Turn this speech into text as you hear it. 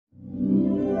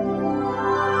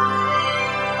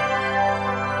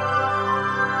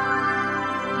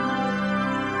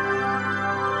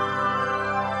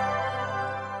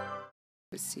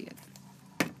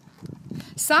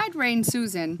Side Rain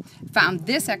Susan found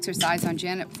this exercise on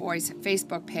Janet Foy's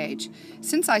Facebook page.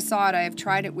 Since I saw it, I have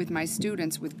tried it with my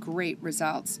students with great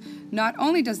results. Not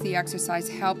only does the exercise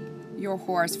help your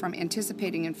horse from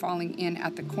anticipating and falling in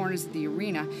at the corners of the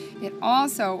arena, it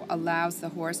also allows the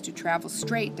horse to travel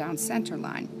straight down center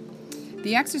line.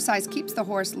 The exercise keeps the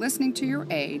horse listening to your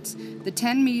aids. The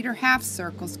 10-meter half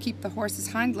circles keep the horse's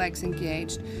hind legs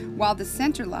engaged, while the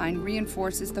center line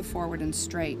reinforces the forward and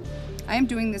straight. I am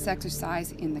doing this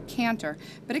exercise in the canter,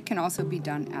 but it can also be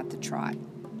done at the trot.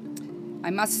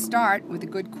 I must start with a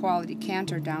good quality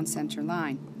canter down center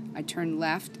line. I turn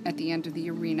left at the end of the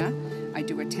arena. I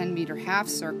do a 10-meter half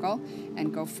circle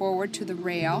and go forward to the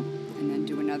rail, and then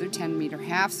do another 10-meter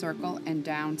half circle and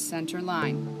down center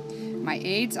line. My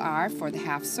aids are for the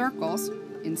half circles,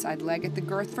 inside leg at the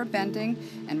girth for bending,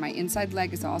 and my inside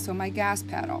leg is also my gas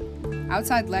pedal.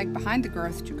 Outside leg behind the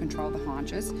girth to control the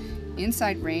haunches.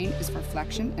 Inside rein is for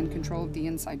flexion and control of the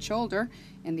inside shoulder,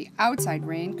 and the outside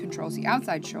rein controls the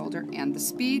outside shoulder and the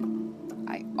speed.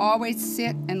 I always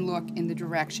sit and look in the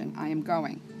direction I am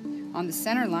going. On the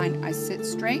center line, I sit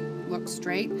straight, look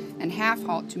straight, and half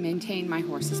halt to maintain my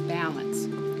horse's balance.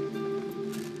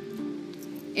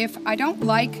 If I don't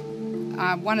like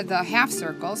one of the half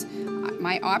circles,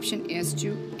 my option is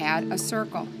to add a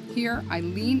circle. Here I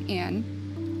lean in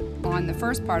on the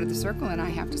first part of the circle and I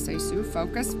have to say, Sue,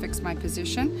 focus, fix my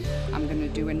position. I'm going to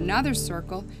do another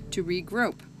circle to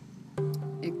regroup.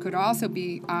 It could also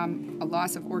be a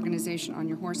loss of organization on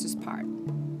your horse's part.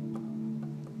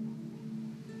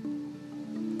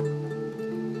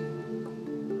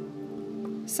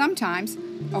 Sometimes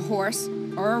a horse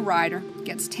or a rider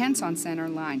gets tense on center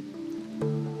line.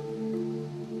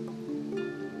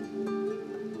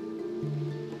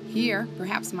 Here,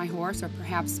 perhaps my horse or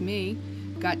perhaps me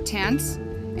got tense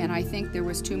and I think there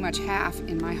was too much half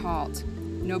in my halt.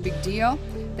 No big deal.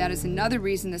 That is another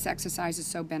reason this exercise is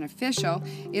so beneficial.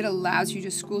 It allows you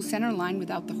to school center line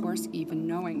without the horse even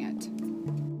knowing it.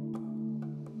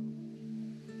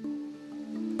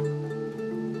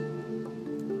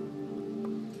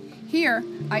 Here,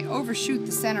 I overshoot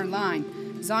the center line.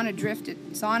 Zahner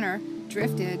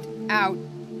drifted out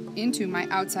into my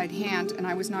outside hand and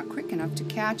I was not quick enough to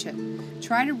catch it.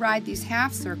 Try to ride these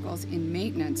half circles in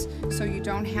maintenance so you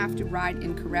don't have to ride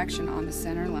in correction on the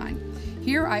center line.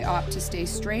 Here I opt to stay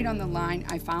straight on the line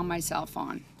I found myself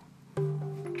on.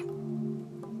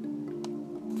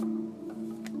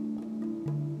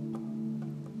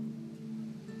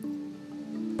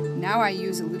 Now I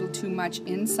use a little too much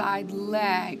inside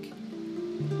leg.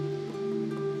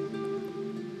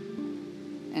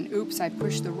 And oops, I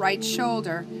push the right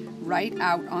shoulder right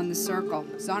out on the circle.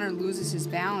 Zahner loses his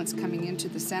balance coming into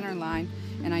the center line,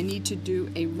 and I need to do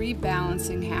a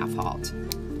rebalancing half halt.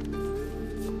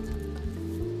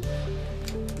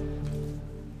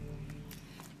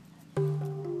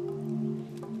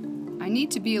 I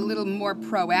need to be a little more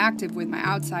proactive with my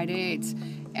outside aids,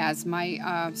 as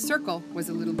my circle was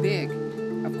a little big.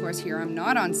 Of course, here I'm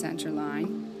not on center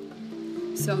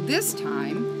line. So this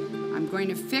time, I'm going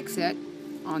to fix it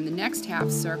on the next half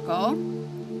circle.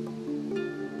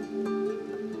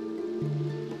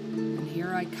 And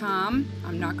here I come.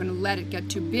 I'm not going to let it get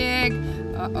too big.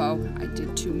 Uh-oh, I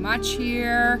did too much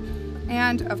here.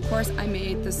 And of course I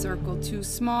made the circle too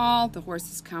small. The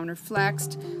horse is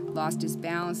counterflexed, lost his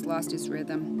balance, lost his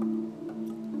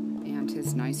rhythm, and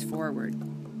his nice forward.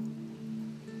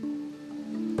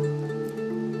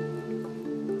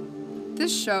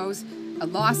 This shows a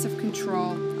loss of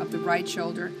control of the right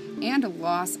shoulder and a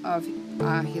loss of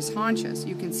his haunches.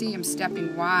 You can see him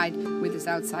stepping wide with his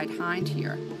outside hind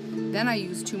here. Then I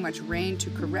used too much rein to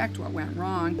correct what went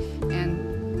wrong, and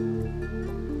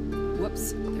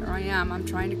whoops, there I am. I'm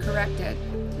trying to correct it.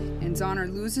 And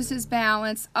Zahner loses his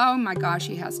balance. Oh my gosh,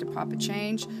 he has to pop a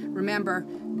change. Remember,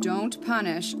 don't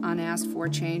punish unasked for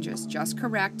changes. Just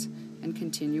correct and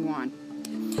continue on.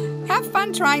 Have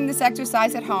fun trying this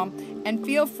exercise at home and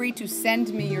feel free to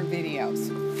send me your videos.